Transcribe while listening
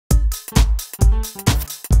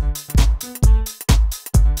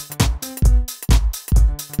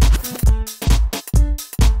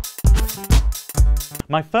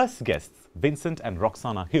My first guests, Vincent and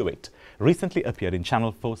Roxana Hewitt, recently appeared in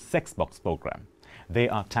Channel 4's Sex Box program. They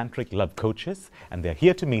are tantric love coaches and they're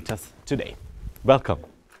here to meet us today. Welcome.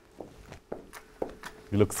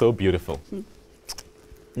 You look so beautiful.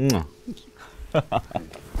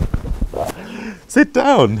 Sit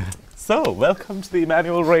down. So, welcome to the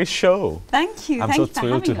Emmanuel Reay show. Thank you. I'm so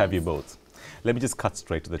thrilled to have you both. Let me just cut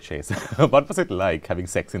straight to the chase. What was it like having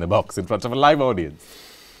sex in a box in front of a live audience?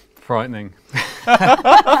 Frightening.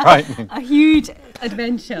 Frightening. A huge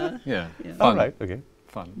adventure. Yeah. Yeah. All right, okay.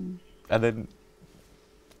 Fun. And then,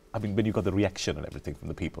 I mean, when you got the reaction and everything from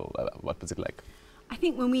the people, what was it like? I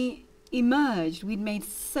think when we emerged, we'd made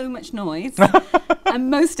so much noise,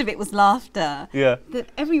 and most of it was laughter, that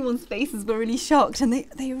everyone's faces were really shocked, and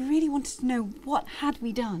they really wanted to know what had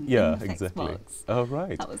we done. Yeah, in the Sex exactly. Box. Oh,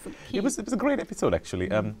 right. That was the key. It was a great episode,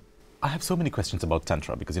 actually. I have so many questions about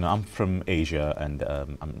Tantra because, you know, I'm from Asia and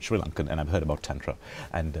I'm Sri Lankan and I've heard about Tantra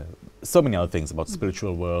and so many other things about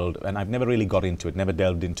spiritual world, and I've never really got into it, never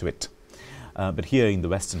delved into it. But here in the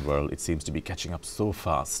Western world, it seems to be catching up so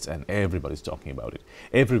fast and everybody's talking about it.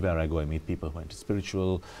 Everywhere I go, I meet people who are into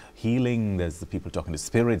spiritual healing. There's the people talking to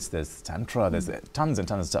spirits. There's Tantra. There's tons and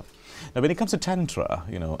tons of stuff. Now, when it comes to Tantra,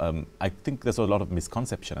 you know, I think there's a lot of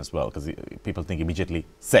misconception as well because people think immediately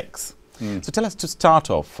sex. So tell us, to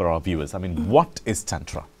start off for our viewers, I mean, what is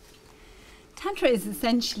Tantra? Tantra is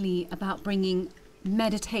essentially about bringing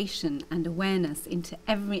meditation and awareness into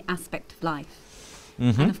every aspect of life.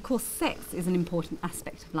 And of course, sex is an important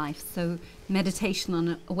aspect of life. So meditation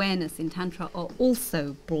and awareness in Tantra are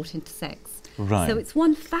also brought into sex. Right. So it's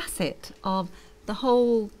one facet of the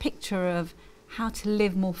whole picture of how to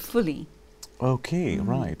live more fully. Okay,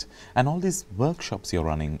 right. And all these workshops you're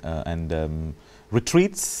running and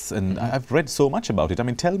retreats, and I've read so much about it. I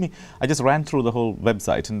mean, tell me, I just ran through the whole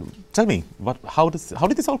website and tell me, how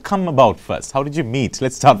did this all come about first? How did you meet?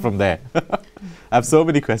 Let's start from there. I have so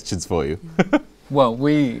many questions for you. Well,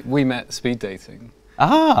 we met speed dating.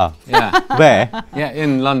 Ah! Yeah. Where? Yeah,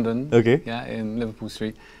 in London. Okay. Yeah, in Liverpool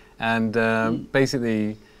Street. And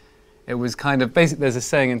basically, it was kind of, there's a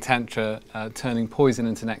saying in Tantra, turning poison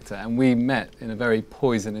into nectar, and we met in a very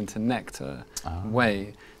poison into nectar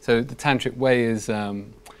way. So the Tantric way is that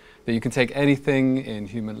you can take anything in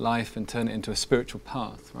human life and turn it into a spiritual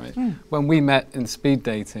path, right? When we met in speed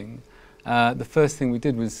dating, the first thing we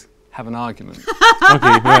did was have an argument.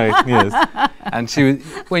 Okay, right, yes. And she was,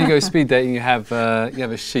 when you go speed dating, you have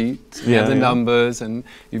a sheet, you have the numbers, and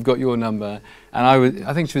you've got your number. And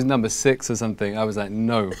I think she was number 6 or something. I was like,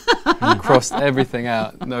 no, crossed everything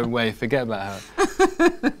out. No way, forget about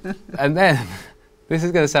her. And then, this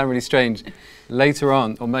is going to sound really strange. Later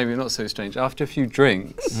on, or maybe not so strange, after a few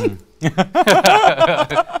drinks. No,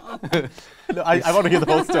 I want to hear the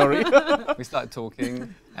whole story. We started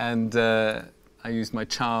talking, and I used my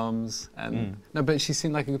charms, and no, but she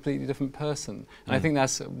seemed like a completely different person. And I think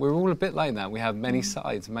we're all a bit like that. We have many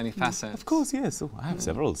sides, many facets. Of course, yes. Oh, I have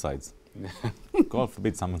several sides. God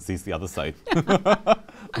forbid someone sees the other side.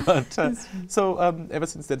 But so ever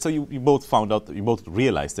since then, so you both found out, that you both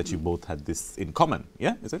realized that you both had this in common,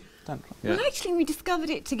 yeah? Is it? Tantra? Yeah. Well, actually, we discovered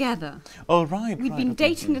it together. Oh, right. We'd been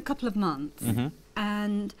dating a couple of months,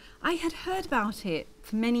 and I had heard about it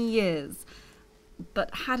for many years,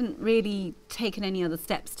 but hadn't really taken any other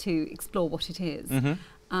steps to explore what it is.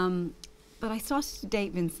 But I started to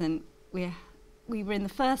date Vincent. We were in the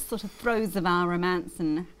first sort of throes of our romance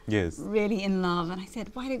and really in love, and I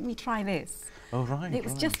said, why don't we try this? Oh, right. It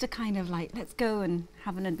was just a kind of like, let's go and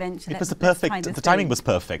have an adventure. It was the perfect, the timing was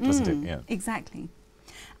perfect, wasn't it? Yeah. Exactly.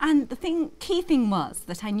 And the key thing was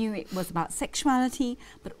that I knew it was about sexuality,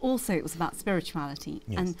 but also it was about spirituality.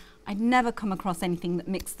 Yes. And I'd never come across anything that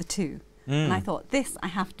mixed the two. And I thought, this I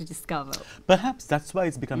have to discover. Perhaps that's why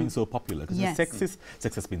it's becoming so popular, because sex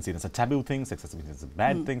has been seen as a taboo thing, sex has been seen as a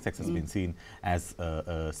bad thing, sex has been seen as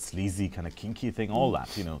a sleazy kind of kinky thing, all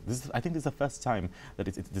that, you know. I think this is the first time that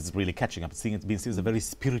this is really catching up. It's been seen as a very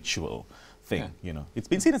spiritual thing, you know. It's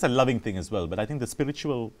been seen as a loving thing as well, but I think the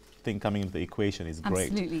spiritual thing coming into the equation is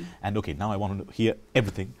great. Absolutely. And okay, now I want to hear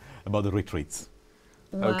everything about the retreats.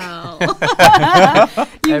 Wow.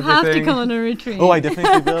 You have to come on a retreat. Oh, I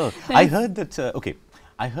definitely will. I heard that,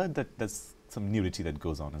 I heard that there's some nudity that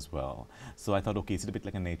goes on as well. So I thought, okay, is it a bit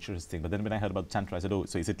like a naturist thing? But then when I heard about Tantra, I said, oh,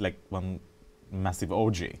 so is it like one massive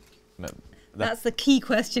orgy? That's the key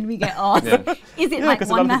question we get asked. Is it like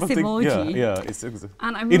one massive orgy? Yeah.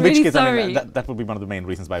 And I'm in really which case, sorry. I mean, that would be one of the main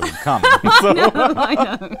reasons why I would come. I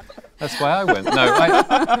know. That's why I went.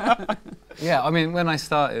 No, yeah, I mean, when I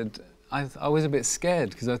started, I was a bit scared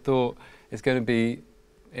because I thought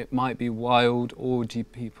it might be wild orgy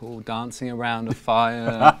people dancing around a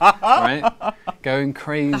fire, right? Going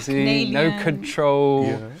crazy, no control.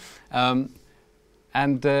 Yeah.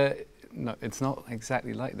 No, it's not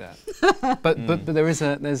exactly like that. But there's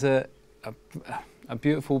a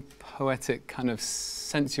beautiful poetic kind of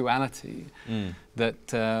sensuality that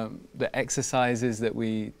the exercises that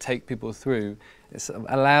we take people through, it sort of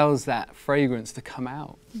allows that fragrance to come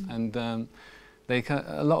out. And a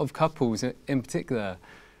lot of couples in particular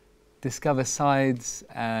discover sides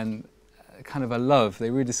and kind of a love. They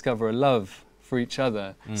rediscover a love for each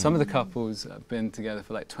other. Some of the couples have been together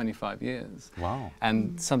for like 25 years. Wow.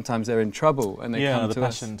 And sometimes they're in trouble and they come to us. Yeah, the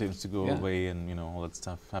passion tends to go away and, you know, all that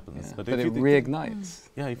stuff happens. Yeah. But it reignites.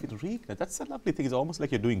 Yeah, if it reignites, that's a lovely thing. It's almost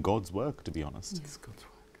like you're doing God's work, to be honest. It's God's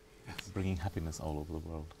work. Yes. Bringing happiness all over the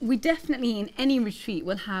world. We definitely, in any retreat,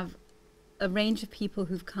 will have a range of people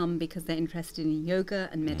who've come because they're interested in yoga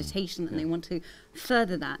and meditation and they want to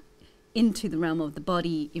further that into the realm of the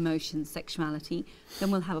body, emotions, sexuality.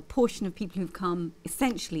 Then we'll have a portion of people who've come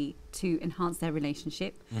essentially to enhance their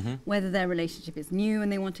relationship, whether their relationship is new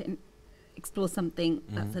and they want to explore something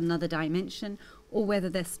that's another dimension, or whether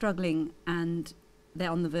they're struggling and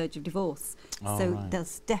they're on the verge of divorce. So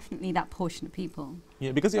there's definitely that portion of people.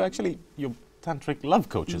 Yeah, because you're tantric love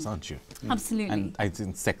coaches, aren't you? Absolutely. And I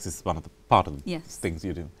think sex is one of the part of the things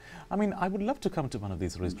you do. I mean, I would love to come to one of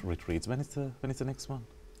these retreats. When is the next one?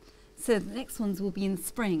 So the next ones will be in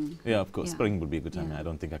spring. Yeah, of course. Spring would be a good time. I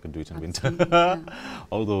don't think I could do it in winter.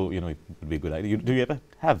 Although, you know, it would be a good idea. Do you ever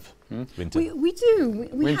have winter? We do.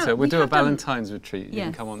 Winter. We'll do a Valentine's retreat. You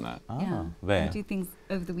can come on that. Where? We do things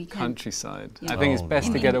over the weekend. Countryside. I think it's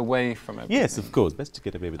best to get away from everything. Yes, of course. Best to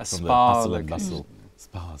get away from the hustle and bustle.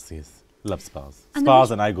 Spas, yes. Love spas. And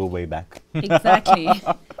spas and I go way back. Exactly.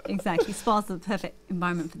 Exactly. Spas are the perfect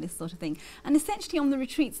environment for this sort of thing. And essentially on the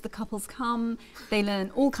retreats, the couples come, they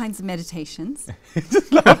learn all kinds of meditations.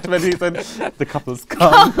 Just laughed when he said the couples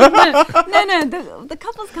come. No, the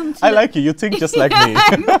couples come to... I like you think just like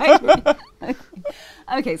me.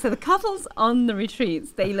 Okay, so the couples on the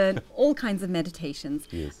retreats, they learn all kinds of meditations.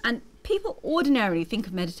 Yes. And people ordinarily think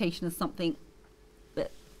of meditation as something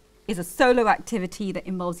is a solo activity that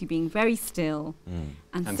involves you being very still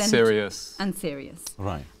and serious. And serious.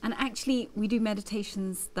 Right. And actually, we do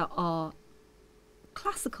meditations that are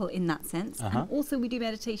classical in that sense. And also we do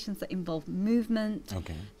meditations that involve movement,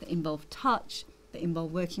 that involve touch, that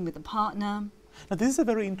involve working with a partner. Now, this is a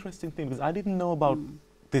very interesting thing because I didn't know about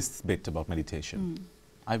this bit about meditation.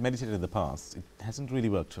 I've meditated in the past. It hasn't really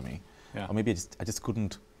worked for me. Yeah. Or maybe I just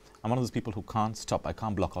couldn't. I'm one of those people who can't stop. I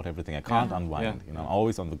can't block out everything. I can't unwind. You know, I'm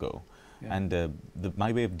always on the go. Yeah. And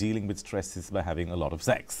my way of dealing with stress is by having a lot of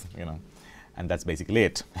sex. You know, and that's basically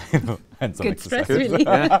it. And some good exercise. Stress, really.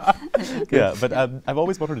 Yeah, but I've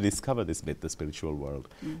always wanted to discover this bit, the spiritual world,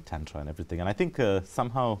 tantra and everything. And I think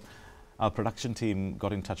somehow our production team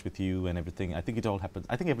got in touch with you and everything. I think it all happens.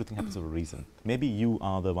 I think everything happens for a reason. Maybe you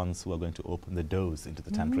are the ones who are going to open the doors into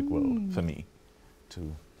the tantric world for me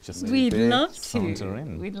to. We'd love to.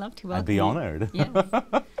 We'd love to welcome I'd be honoured. Yes.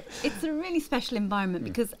 It's a really special environment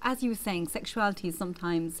because, as you were saying, sexuality is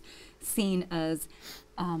sometimes seen as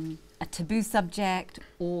a taboo subject,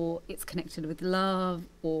 or it's connected with love,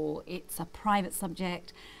 or it's a private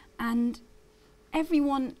subject. And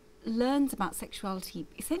everyone learns about sexuality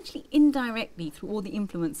essentially indirectly through all the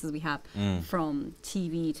influences we have, from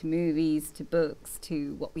TV to movies to books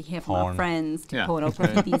to what we hear from our friends to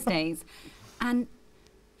pornography these days. And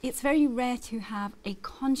it's very rare to have a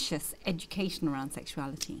conscious education around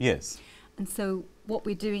sexuality. Yes. And so what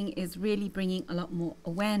we're doing is really bringing a lot more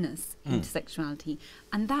awareness into sexuality.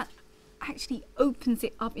 And that actually opens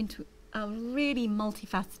it up into a really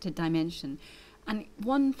multifaceted dimension. And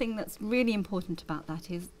one thing that's really important about that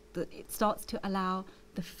is that it starts to allow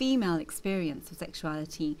the female experience of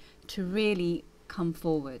sexuality to really come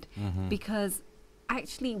forward. Because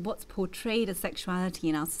actually what's portrayed as sexuality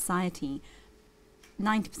in our society,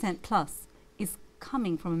 90% plus, is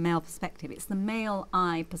coming from a male perspective. It's the male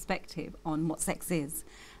eye perspective on what sex is.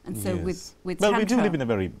 And so with well, Tantra, we do live in a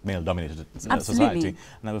very male-dominated society, and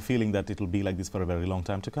I have a feeling that it'll be like this for a very long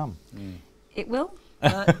time to come. It will.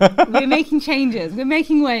 We're making changes. We're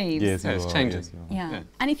making waves. Yes, it's changes. Yeah.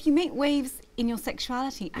 And if you make waves in your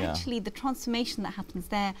sexuality, actually the transformation that happens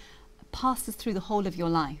there passes through the whole of your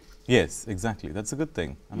life. Yes, exactly. That's a good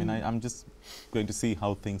thing. I mean, I'm just going to see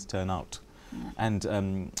how things turn out. And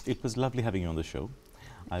it was lovely having you on the show.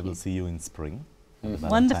 I will see you in spring. The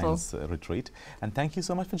Valentine's retreat. And thank you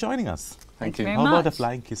so much for joining us. Thank you very How much. about a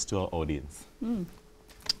flying kiss to our audience?